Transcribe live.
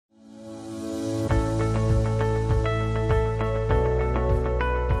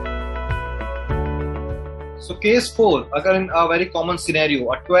So case 4, occur in a very common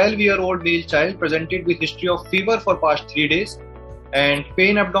scenario. A 12-year-old male child presented with history of fever for past 3 days and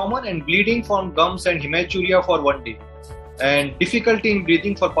pain abdomen and bleeding from gums and hematuria for 1 day and difficulty in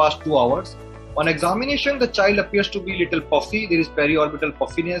breathing for past 2 hours. On examination, the child appears to be little puffy. There is periorbital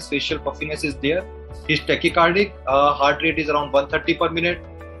puffiness, facial puffiness is there. He is tachycardic, heart rate is around 130 per minute.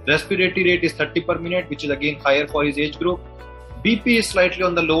 Respiratory rate is 30 per minute, which is again higher for his age group. BP is slightly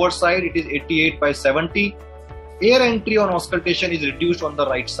on the lower side, it is 88/70. Air entry on auscultation is reduced on the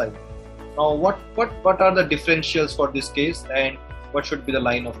right side. Now, what are the differentials for this case and what should be the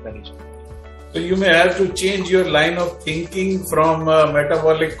line of management? So you may have to change your line of thinking from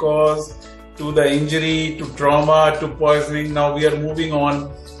metabolic cause to the injury to trauma to poisoning. Now we are moving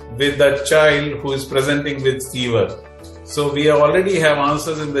on with the child who is presenting with fever. So we already have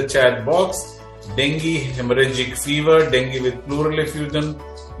answers in the chat box. Dengue, hemorrhagic fever, dengue with pleural effusion,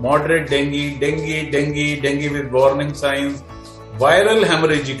 moderate dengue with warning signs. Viral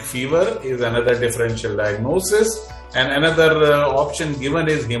hemorrhagic fever is another differential diagnosis, and another option given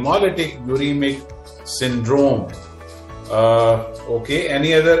is hemolytic uremic syndrome. Okay,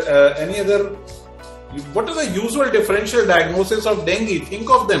 any other? What are the usual differential diagnosis of dengue? Think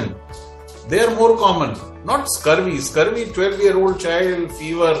of them. They are more common. Not scurvy. Scurvy, 12-year-old child,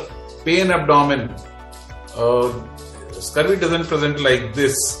 fever, pain abdomen. Scurvy doesn't present like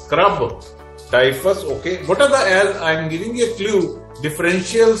this. Scrub, typhus. Okay. What are the? As I'm giving you a clue,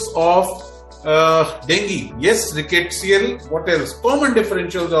 differentials of dengue. Yes, rickettsial. What else? Common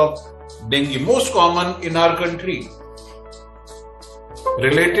differentials of dengue. Most common in our country.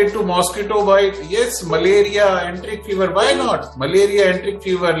 Related to mosquito bite, yes, malaria, enteric fever, why not? Malaria, enteric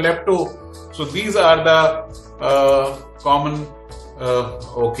fever, lepto. So these are the common,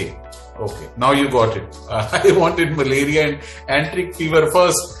 okay, now you got it. I wanted malaria and enteric fever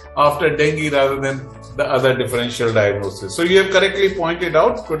first after dengue rather than the other differential diagnosis. So you have correctly pointed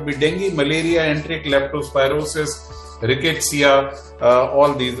out, could be dengue, malaria, enteric, leptospirosis, rickettsia,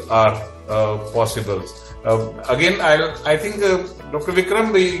 all these are possible. Again, I think Dr.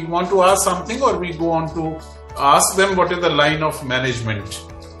 Vikram, we want to ask something, or we go on to ask them what is the line of management?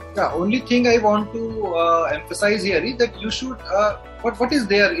 Yeah, only thing I want to emphasize here is that you should, what is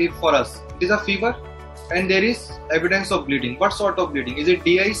there for us? It is a fever and there is evidence of bleeding. What sort of bleeding? Is it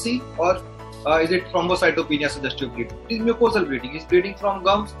DIC or is it thrombocytopenia suggestive bleeding? It is mucosal bleeding. It is bleeding from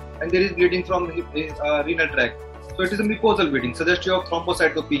gums and there is bleeding from renal tract. So it is a mucosal bleeding, suggestive of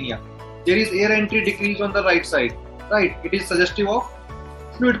thrombocytopenia. There is air entry decrease on the right side, right? It is suggestive of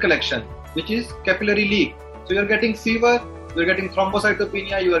fluid collection, which is capillary leak. So you are getting fever, you are getting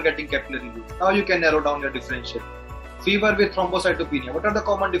thrombocytopenia, you are getting capillary leak. Now you can narrow down your differential. Fever with thrombocytopenia. What are the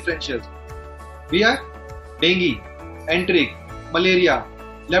common differentials? We have dengue, enteric, malaria,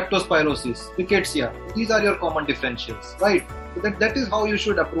 leptospirosis, rickettsia. These are your common differentials, right? So that is how you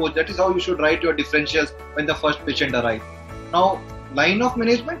should approach, that is how you should write your differentials when the first patient arrives. Now, line of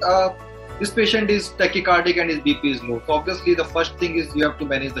management, this patient is tachycardic and his BP is low. So obviously the first thing is you have to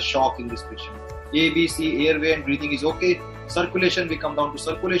manage the shock in this patient. A, B, C, airway and breathing is okay. Circulation, we come down to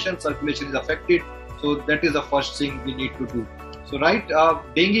circulation. Circulation is affected. So that is the first thing we need to do. So right,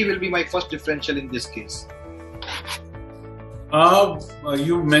 dengue will be my first differential in this case.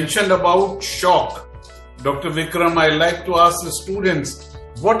 You mentioned about shock. Dr. Vikram, I like to ask the students,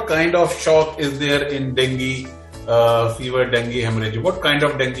 what kind of shock is there in dengue? Fever, dengue, hemorrhage. What kind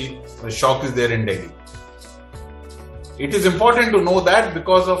of dengue shock is there in dengue? It is important to know that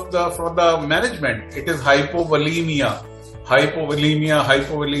because of for the management. It is hypovolemia. Why does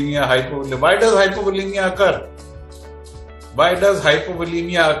hypovolemia occur? Why does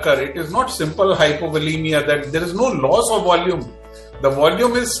hypovolemia occur? It is not simple hypovolemia that there is no loss of volume. The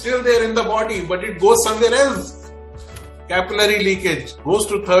volume is still there in the body, but it goes somewhere else. Capillary leakage goes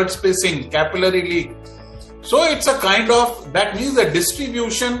to third spacing, capillary leak. So it's a kind of, that means the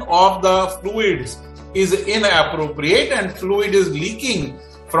distribution of the fluids is inappropriate and fluid is leaking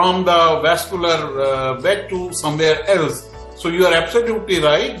from the vascular bed to somewhere else. So you are absolutely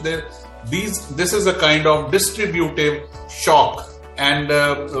right. This is a kind of distributive shock, and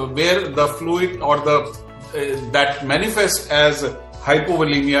where the fluid or that manifests as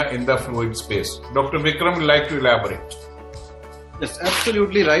hypovolemia in the fluid space. Dr. Vikram would like to elaborate. Yes,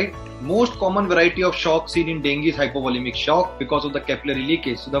 absolutely right. Most common variety of shock seen in dengue is hypovolemic shock because of the capillary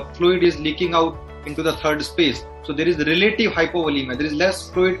leakage. So the fluid is leaking out into the third space. So there is relative hypovolemia. There is less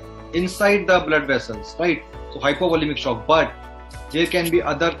fluid inside the blood vessels, right? So hypovolemic shock. But there can be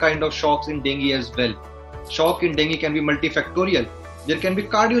other kind of shocks in dengue as well. Shock in dengue can be multifactorial. There can be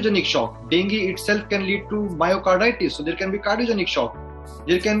cardiogenic shock. Dengue itself can lead to myocarditis. So there can be cardiogenic shock.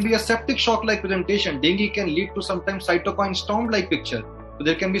 There can be a septic shock like presentation. Dengue can lead to sometimes cytokine storm like picture. So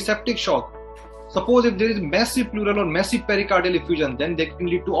there can be septic shock. Suppose if there is massive pleural or massive pericardial effusion, then they can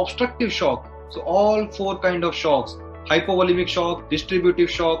lead to obstructive shock. So all 4 kind of shocks, hypovolemic shock, distributive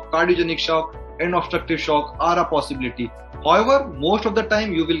shock, cardiogenic shock and obstructive shock are a possibility. However, most of the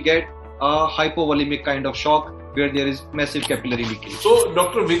time you will get a hypovolemic kind of shock where there is massive capillary leakage. So,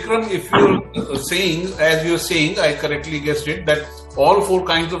 Dr. Vikram, if you're saying, as you're saying, I correctly guessed it, that all 4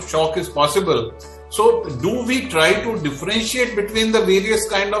 kinds of shock is possible. So, do we try to differentiate between the various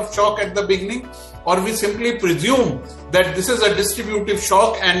kind of shock at the beginning, or we simply presume that this is a distributive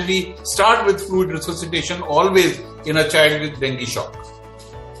shock and we start with fluid resuscitation always in a child with dengue shock?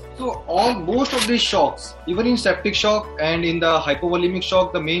 So most of these shocks, even in septic shock and in the hypovolemic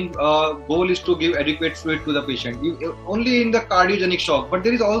shock, the main goal is to give adequate fluid to the patient. Only in the cardiogenic shock, but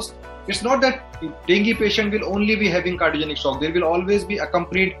there is also, it's not that dengue patient will only be having cardiogenic shock. There will always be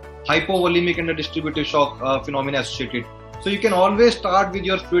accompanied hypovolemic and the distributive shock phenomena associated. So you can always start with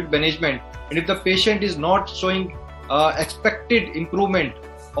your fluid management, and if the patient is not showing expected improvement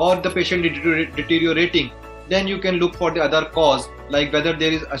or the patient is deteriorating, then you can look for the other cause, like whether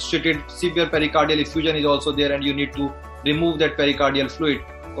there is associated severe pericardial effusion is also there and you need to remove that pericardial fluid.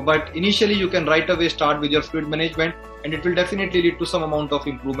 But initially you can right away start with your fluid management and it will definitely lead to some amount of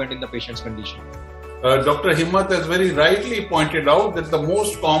improvement in the patient's condition. Dr. Himmat has very rightly pointed out that the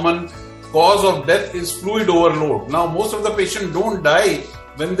most common cause of death is fluid overload. Now most of the patients don't die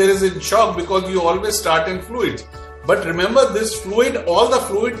when there is in shock because you always start in fluids. But remember, this fluid, all the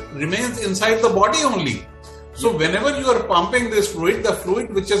fluid remains inside the body only. So whenever you are pumping this fluid, the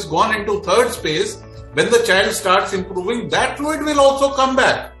fluid which has gone into third space, when the child starts improving, that fluid will also come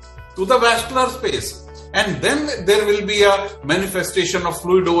back to the vascular space. And then there will be a manifestation of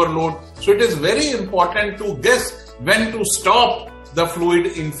fluid overload. So it is very important to guess when to stop the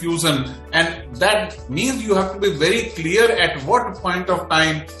fluid infusion. And that means you have to be very clear at what point of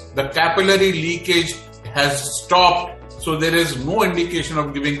time the capillary leakage has stopped. So there is no indication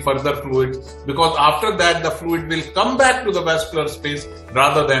of giving further fluid, because after that the fluid will come back to the vascular space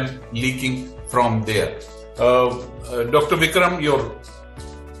rather than leaking from there. Dr. Vikram, your...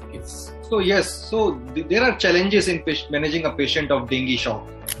 So yes, there are challenges in managing a patient of dengue shock.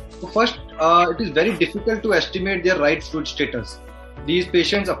 So first, it is very difficult to estimate their right fluid status. These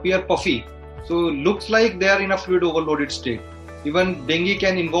patients appear puffy, so looks like they are in a fluid overloaded state. Even dengue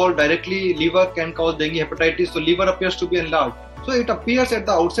can involve directly, liver can cause dengue hepatitis, so liver appears to be enlarged. So it appears at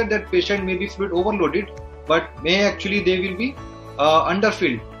the outset that patient may be fluid overloaded, but may actually they will be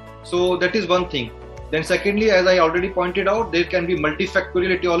underfilled. So that is one thing. Then secondly, as I already pointed out, there can be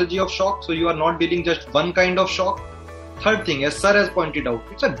multifactorial etiology of shock, so you are not dealing just one kind of shock. Third thing, as sir has pointed out,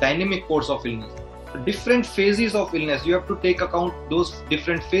 it's a dynamic course of illness. Different phases of illness, you have to take account those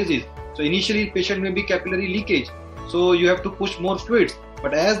different phases. So initially patient may be capillary leakage, so you have to push more fluids,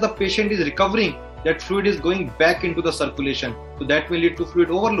 but as the patient is recovering, that fluid is going back into the circulation, so that will lead to fluid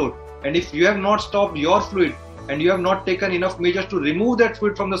overload. And if you have not stopped your fluid and you have not taken enough measures to remove that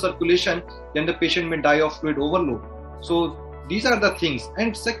fluid from the circulation, then the patient may die of fluid overload. So these are the things.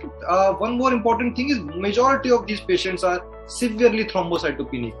 And second, one more important thing is majority of these patients are severely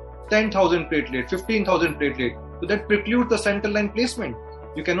thrombocytopenic, 10,000 platelet, 15,000 platelet, so that precludes the central line placement.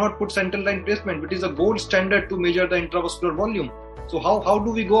 You cannot put central line placement, which is a gold standard to measure the intravascular volume. So how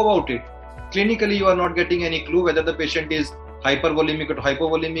do we go about it? Clinically, you are not getting any clue whether the patient is hypervolemic or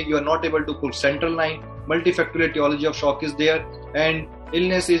hypovolemic. You are not able to put central line. Multifactorial etiology of shock is there, and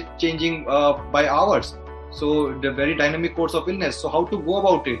illness is changing by hours. So the very dynamic course of illness. So how to go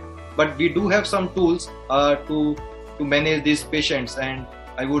about it? But we do have some tools to manage these patients, and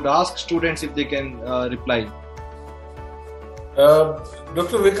I would ask students if they can reply.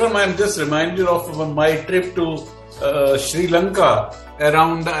 Dr. Vikram, I am just reminded of my trip to Sri Lanka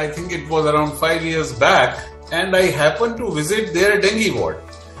around, I think it was around 5 years back, and I happened to visit their dengue ward.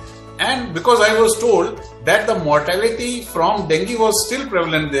 And because I was told that the mortality from dengue was still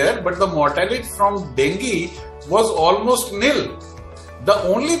prevalent there, but the mortality from dengue was almost nil. The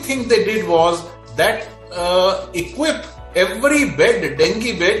only thing they did was that equip every bed,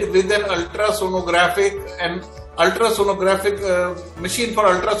 dengue bed, with an ultrasonographic machine for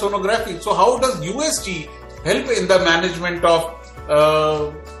ultrasonography. So how does UST help in the management of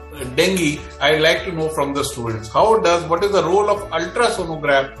dengue? I'd like to know from the students. What is the role of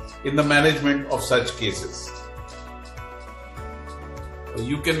ultrasonograph in the management of such cases?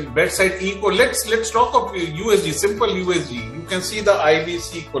 You can bedside echo. Let's talk of USG, simple USG. You can see the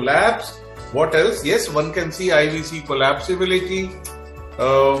IVC collapse. What else? Yes, one can see IVC collapsibility.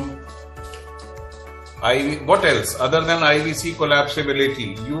 what else other than IVC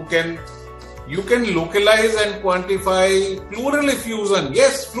collapsibility? You can localize and quantify pleural effusion.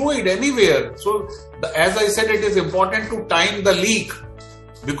 Yes, fluid anywhere. So as I said, it is important to time the leak,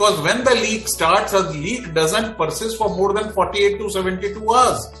 because when the leak starts, a leak doesn't persist for more than 48 to 72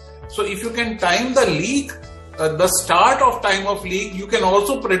 hours. So if you can time the leak, the start of time of leak, you can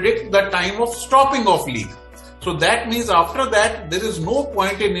also predict the time of stopping of leak. So that means after that, there is no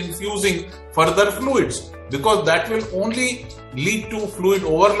point in infusing further fluids, because that will only lead to fluid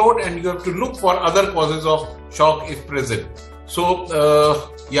overload, and you have to look for other causes of shock if present. So,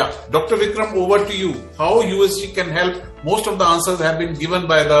 Dr. Vikram, over to you. How USG can help? Most of the answers have been given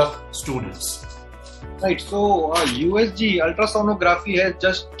by the students. Right. So, USG ultrasonography has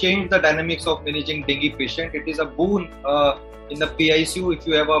just changed the dynamics of managing dengue patient. It is a boon in the PICU if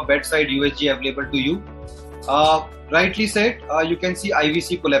you have a bedside USG available to you. Rightly said, you can see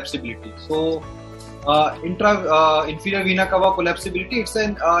IVC collapsibility. So, inferior vena cava collapsibility, it's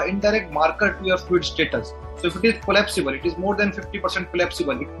an indirect marker to your fluid status. So if it is collapsible, it is more than 50%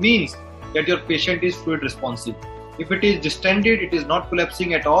 collapsible, it means that your patient is fluid responsive. If it is distended, it is not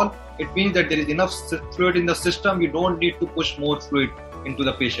collapsing at all, it means that there is enough fluid in the system, you don't need to push more fluid into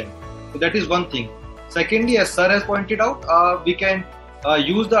the patient. So that is one thing. Secondly, as sir has pointed out, we can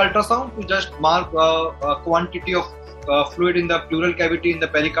use the ultrasound to just mark a quantity of fluid in the pleural cavity, in the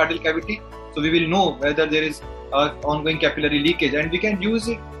pericardial cavity. So we will know whether there is ongoing capillary leakage, and we can use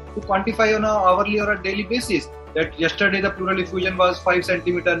it to quantify on an hourly or a daily basis that yesterday the pleural effusion was 5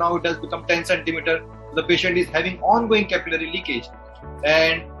 centimeter, now it has become 10 centimeter. The patient is having ongoing capillary leakage.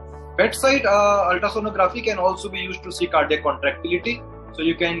 And bedside ultrasonography can also be used to see cardiac contractility. So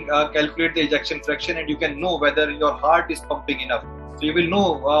you can calculate the ejection fraction, and you can know whether your heart is pumping enough. So you will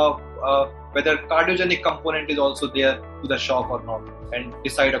know whether cardiogenic component is also there to the shock or not, and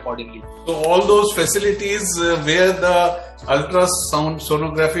decide accordingly. So all those facilities where the ultrasound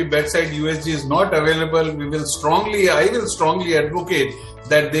sonography bedside USG is not available, I will strongly advocate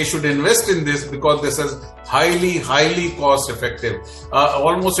that they should invest in this, because this is highly cost effective.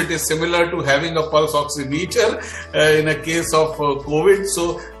 Almost it is similar to having a pulse oximeter in a case of COVID.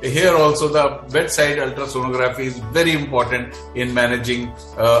 So here also the bedside ultrasonography is very important in managing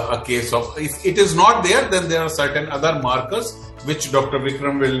a case of, if it is not there, then there are certain other markers which Dr.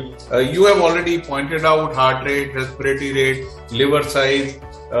 Vikram will, you have already pointed out: heart rate, respiratory rate, liver size,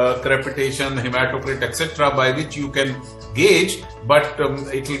 crepitation, hematocrit, etc., by which you can gauge, but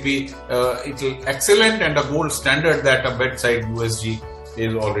it will be excellent and a gold standard that a bedside USG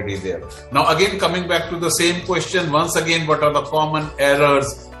is already there. Now again, coming back to the same question once again, what are the common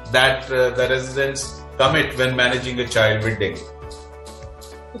errors that the residents commit when managing a child with dengue?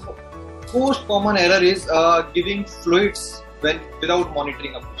 Most common error is giving fluids without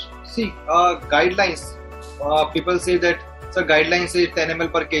monitoring a patient. See, guidelines, people say that, so guidelines say 10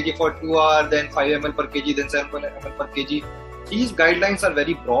 ml per kg for 2 hours, then 5 ml per kg, then 7 ml per kg. These guidelines are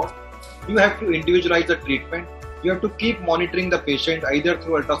very broad. You have to individualize the treatment. You have to keep monitoring the patient either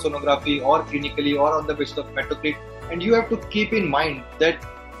through ultrasonography or clinically or on the basis of hematocrit. And you have to keep in mind that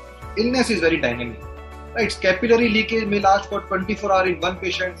illness is very dynamic. Right? Capillary leakage may last for 24 hours in one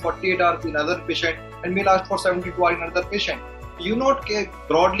patient, 48 hours in another patient, and may last for 72 hours in another patient. You not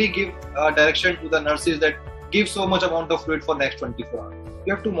broadly give direction to the nurses that give so much amount of fluid for next 24 hours.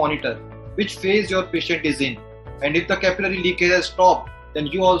 You have to monitor which phase your patient is in. And if the capillary leakage has stopped, then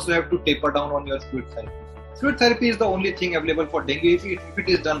you also have to taper down on your fluid therapy. Fluid therapy is the only thing available for dengue. If it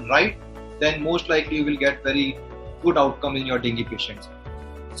is done right, then most likely you will get very good outcome in your dengue patients.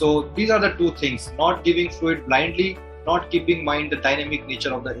 So these are the two things: not giving fluid blindly, not keeping in mind the dynamic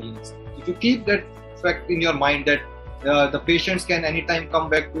nature of the illness. If you keep that fact in your mind that the patients can anytime come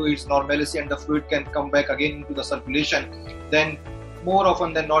back to its normalcy and the fluid can come back again into the circulation, then more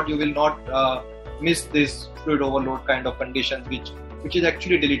often than not you will not miss this fluid overload kind of conditions, which is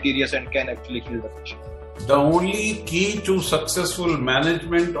actually deleterious and can actually kill the patient. The only key to successful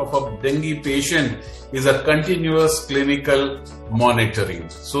management of a dengue patient is a continuous clinical monitoring.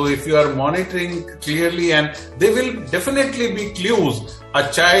 So if you are monitoring clearly, and there will definitely be clues.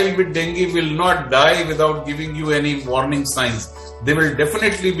 A child with dengue will not die without giving you any warning signs. There will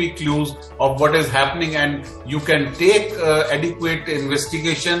definitely be clues of what is happening, and you can take adequate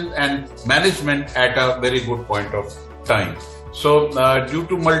investigation and management at a very good point of time. So due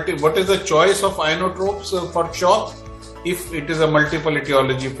to what is the choice of inotropes for shock? If it is a multiple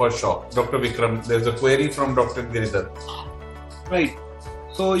etiology for shock, Dr. Vikram, there's a query from Dr. Giridhar. Right.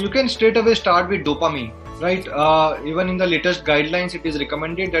 So you can straight away start with dopamine. Right. Even in the latest guidelines, it is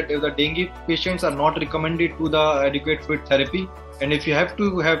recommended that if the dengue patients are not recommended to the adequate fluid therapy, And if you have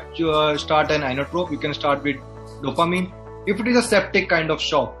to start an inotrope, you can start with dopamine. If it is a septic kind of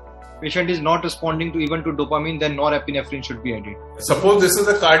shock, patient is not responding to even to dopamine, then norepinephrine should be added. Suppose this is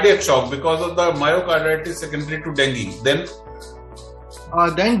a cardiac shock because of the myocarditis secondary to dengue, then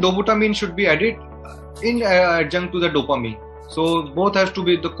dobutamine should be added in adjunct to the dopamine. So both has to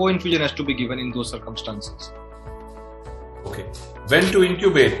be, the co-infusion has to be given in those circumstances. Okay. When to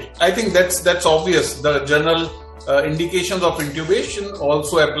intubate? I think that's obvious. The general indications of intubation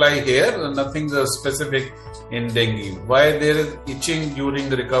also apply here. Nothing specific in dengue. Why there is itching during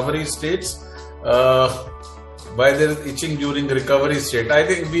the recovery states? Why there is itching during the recovery state? I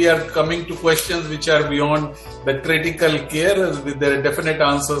think we are coming to questions which are beyond the critical care. With there definite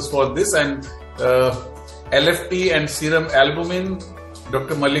answers for this. And LFT and serum albumin,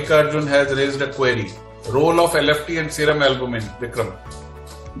 Dr. Mallikarjun has raised a query. Role of LFT and serum albumin, Vikram.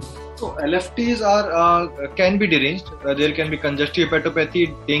 So LFTs can be deranged. There can be congestive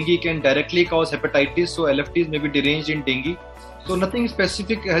hepatopathy. Dengue can directly cause hepatitis. So LFTs may be deranged in dengue. So nothing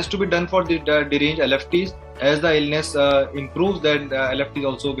specific has to be done for the deranged LFTs. As the illness improves, then LFTs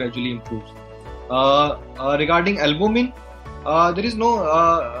also gradually improves. Regarding albumin, there is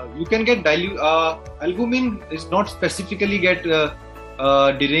no. You can get albumin is not specifically get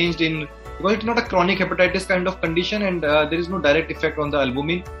deranged in, because it's not a chronic hepatitis kind of condition, and there is no direct effect on the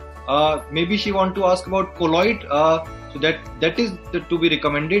albumin. Maybe she want to ask about colloid. So that is to be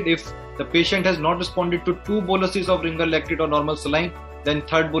recommended. If the patient has not responded to 2 boluses of ringer lactate or normal saline, then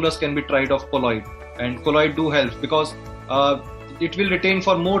 3rd bolus can be tried of colloid. And colloid do help because it will retain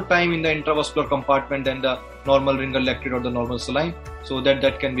for more time in the intravascular compartment than the normal ringer lactate or the normal saline. So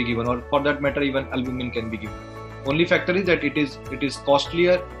that can be given, or for that matter, even albumin can be given. Only factor is that it is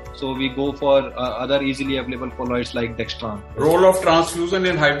costlier. So we go for other easily available colloids like dextran. Role of transfusion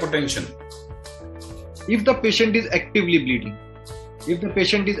in hypotension. If the patient is actively bleeding,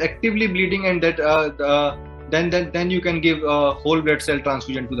 and that then you can give whole blood cell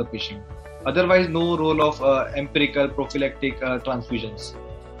transfusion to the patient. Otherwise, no role of empirical prophylactic transfusions.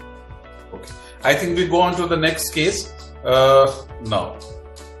 Okay. I think we go on to the next case now.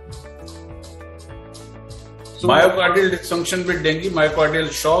 So, myocardial dysfunction with dengue,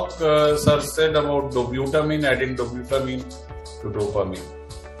 myocardial shock. Sir said about dobutamine, adding dobutamine to dopamine.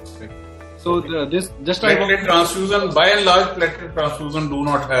 Okay. So platelet transfusion, by and large, platelet transfusion do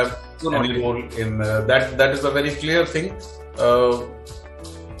not have any role in that. That is a very clear thing.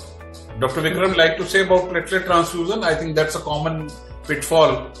 Dr. Vikram, like to say about platelet transfusion? I think that's a common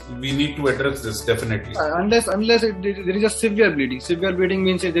pitfall. We need to address this definitely. Unless there is a severe bleeding. Severe bleeding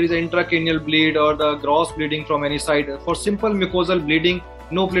means if there is an intracranial bleed or the gross bleeding from any side. For simple mucosal bleeding,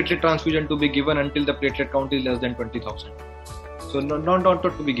 no platelet transfusion to be given until the platelet count is less than 20,000. So not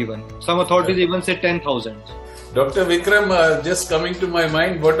to be given. Some authorities even say 10,000. Dr. Vikram, just coming to my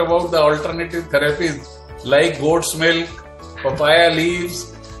mind, what about the alternative therapies like goat's milk, papaya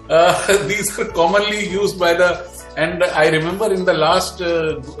leaves? These are commonly used by and I remember in the last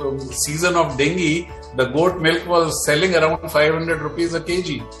season of dengue, the goat milk was selling around 500 rupees a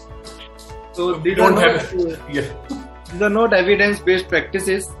kg. So these are not evidence-based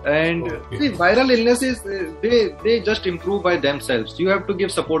practices, and see, viral illnesses, they just improve by themselves. You have to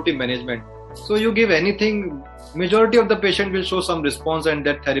give supportive management. So you give anything, majority of the patient will show some response, and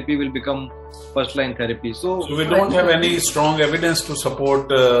that therapy will become first-line therapy. So we don't have any strong evidence to support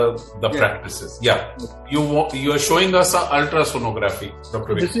the practices. Yeah, you are showing us an ultrasonography,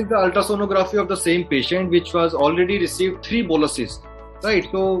 Dr. This is the ultrasonography of the same patient, which was already received 3 boluses. Right.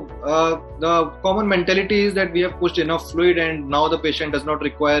 So the common mentality is that we have pushed enough fluid, and now the patient does not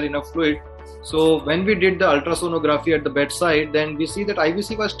require enough fluid. So when we did the ultrasonography at the bedside, then we see that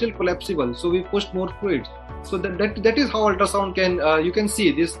IVC was still collapsible. So we pushed more fluids. So that is how ultrasound can, you can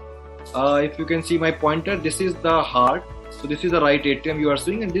see this. If you can see my pointer, this is the heart. So this is the right atrium you are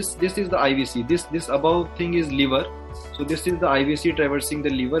seeing, and this is the IVC. This above thing is liver. So this is the IVC traversing the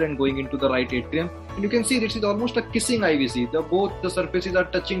liver and going into the right atrium. And you can see this is almost a kissing IVC. Both the surfaces are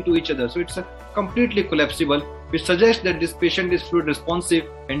touching to each other. So it's completely collapsible, which suggests that this patient is fluid responsive,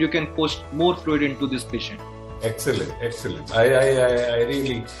 and you can push more fluid into this patient. Excellent, excellent. I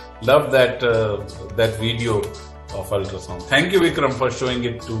really love that video of ultrasound. Thank you, Vikram, for showing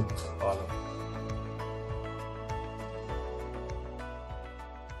it to all of us.